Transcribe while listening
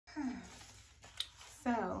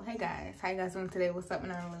So, hey guys, how you guys doing today? What's up,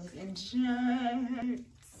 Naturalhairstyles and gents?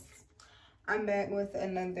 I'm back with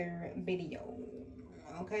another video,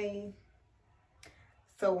 okay?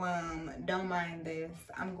 So, don't mind this.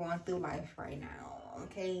 I'm going through life right now,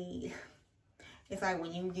 okay? It's like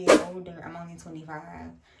when you get older, I'm only 25,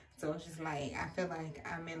 so it's just like, I feel like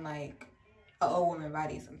I'm in like an old woman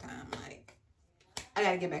body sometimes. Like, I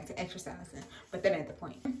gotta get back to exercising, but that ain't the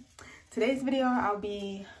point. Today's video, I'll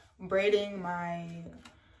be braiding my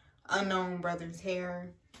unknown brother's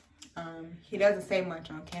hair. He doesn't say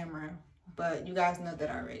much on camera, but you guys know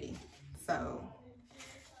that already. So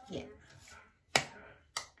yeah,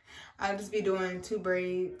 I'll just be doing 2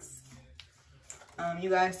 braids.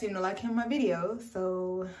 You guys seem to like him in my videos,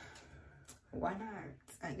 so why not,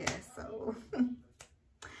 I guess. So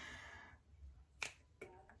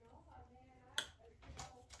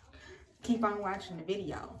keep on watching the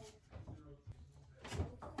video.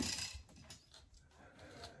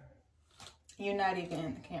 You're not even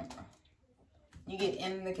in the camera. You get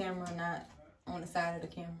in the camera, not on the side of the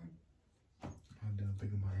camera. I'm done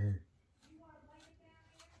picking my hair.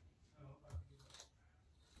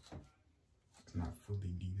 It's not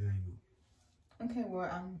fully detangled. Okay,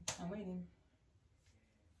 well, I'm waiting.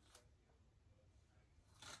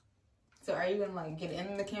 So are you gonna like get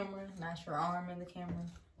in the camera, not your arm in the camera?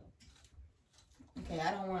 Okay,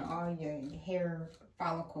 I don't want all your hair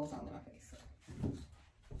follicles on my face.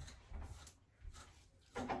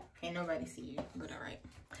 Can't nobody see you, but all right.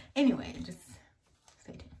 Anyway, just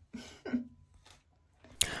stay tuned.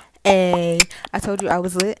 Hey, I told you I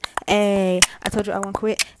was lit. Hey, I told you I won't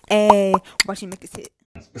quit. Hey, watch you make this hit.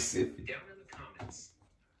 Specific. Down in the comments,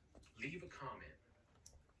 leave a comment.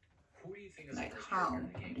 Who do you think is Like the best how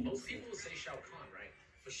character in the do game? you Most sleep? people will say Shao Kahn, right?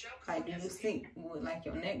 But Shao Kahn Like, do you sleep with like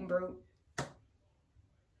your neck broke?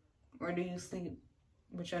 Or do you sleep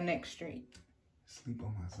with your neck straight? Sleep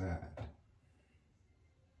on my side.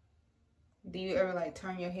 Do you ever like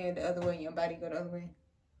turn your head the other way and your body go the other way?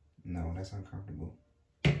 No, that's uncomfortable.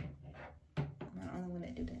 I'm the only one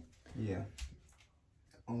that do that. Yeah.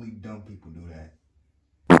 Only dumb people do that.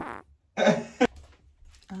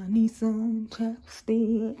 I need some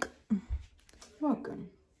chapstick. Welcome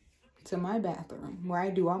to my bathroom where I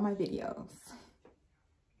do all my videos.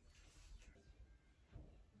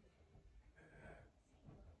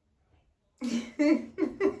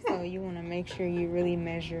 So you want to make sure you really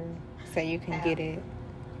measure so you can get it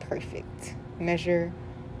perfect. Measure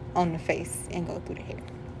on the face and go through the hair.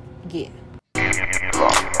 Yeah.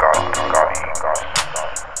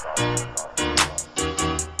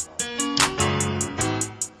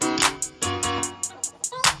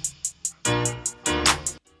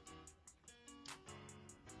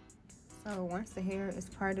 So once the hair is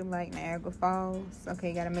parted like Niagara Falls, okay,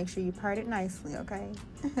 you gotta make sure you part it nicely, okay?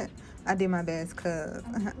 I did my best because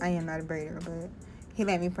I am not a braider, but he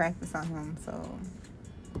let me practice on him, so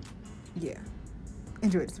yeah.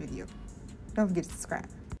 Enjoy this video. Don't forget to subscribe.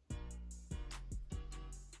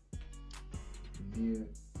 Yeah,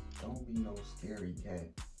 don't be no scary cat.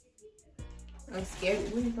 I'm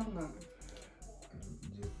scared. What are you talking about?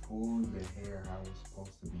 Just pull your hair how it's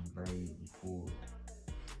supposed to be braided and pulled.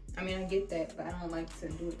 I mean, I get that, but I don't like to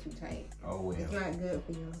do it too tight. Oh well. It's not good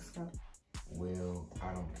for your scalp. Well,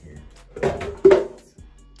 I don't care.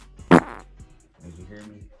 Did you hear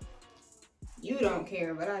me? You don't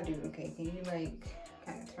care, but I do. Okay, can you like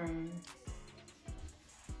kind of turn?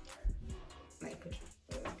 Like put your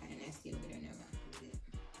foot kind of nasty over there now.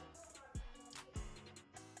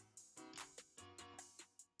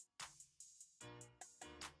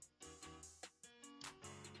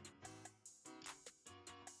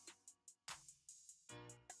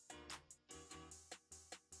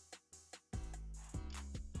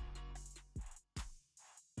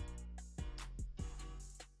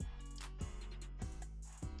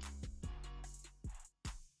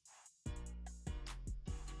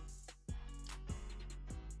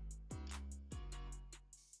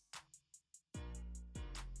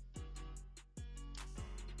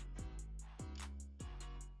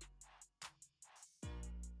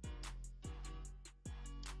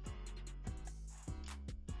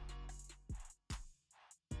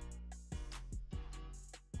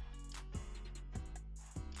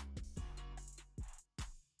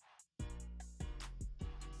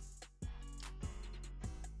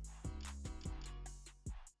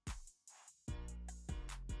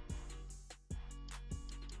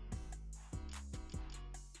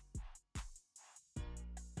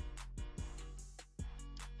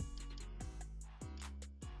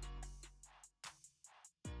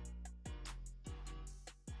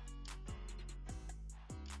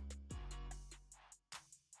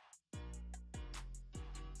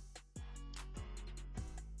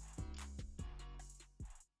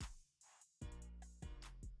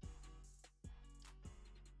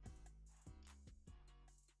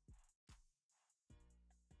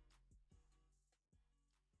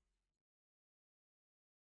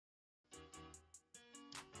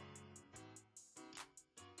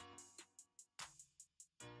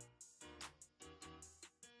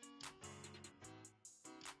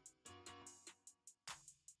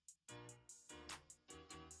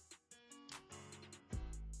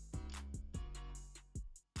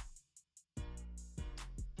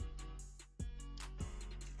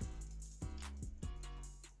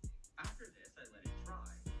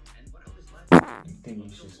 You think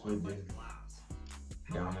you should split this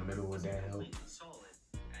down the middle? Would that help?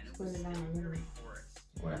 Split it down the middle.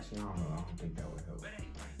 Well, actually, I don't know. I don't think that would help. I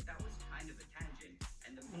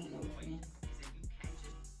don't know what you mean.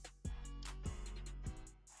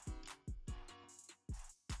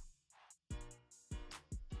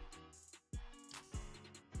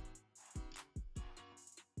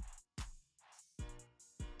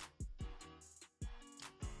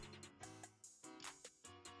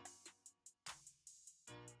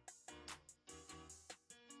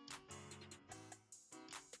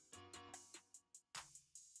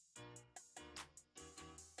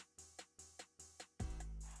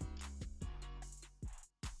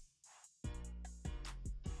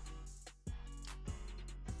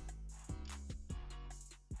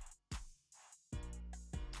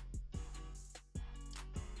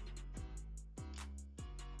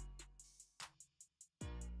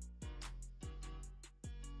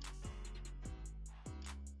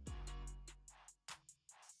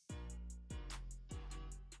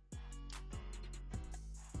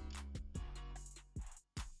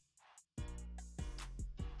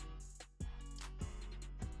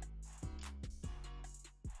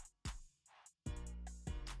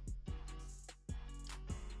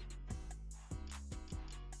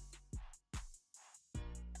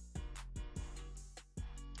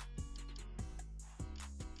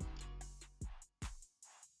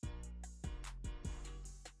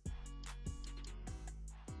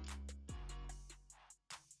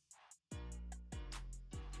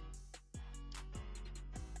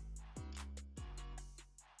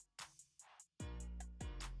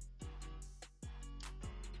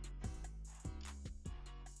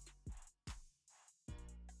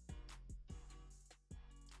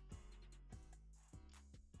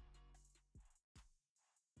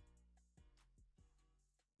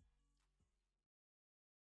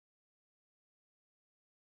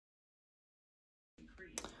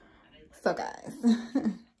 So guys,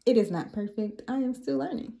 it is not perfect. I am still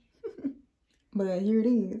learning. But here it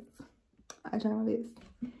is. I try my best.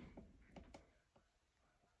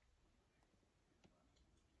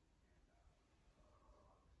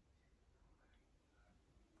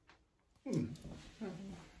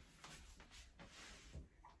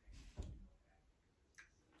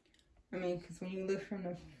 I mean, because when you look from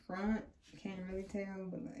the front, you can't really tell,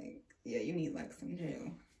 but like, yeah, you need like some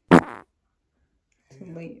gel to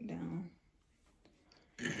lay it down.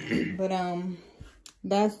 But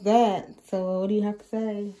that's that. So what do you have to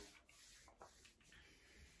say?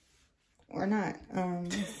 Or not?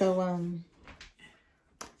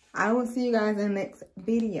 I will see you guys in the next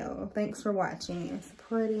video. Thanks for watching and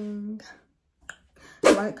supporting.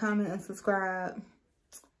 Like, comment, and subscribe.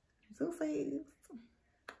 Deuces.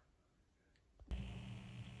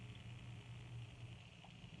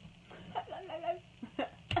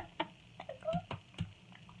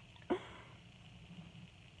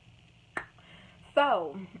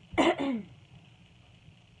 So,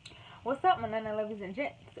 what's up, my nana ladies and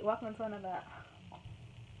gents? Welcome to another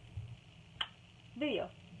video.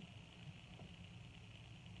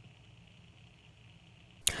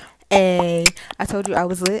 Hey, I told you I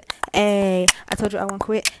was lit. Hey, I told you I won't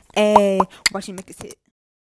quit. Hey, watch you make it sit.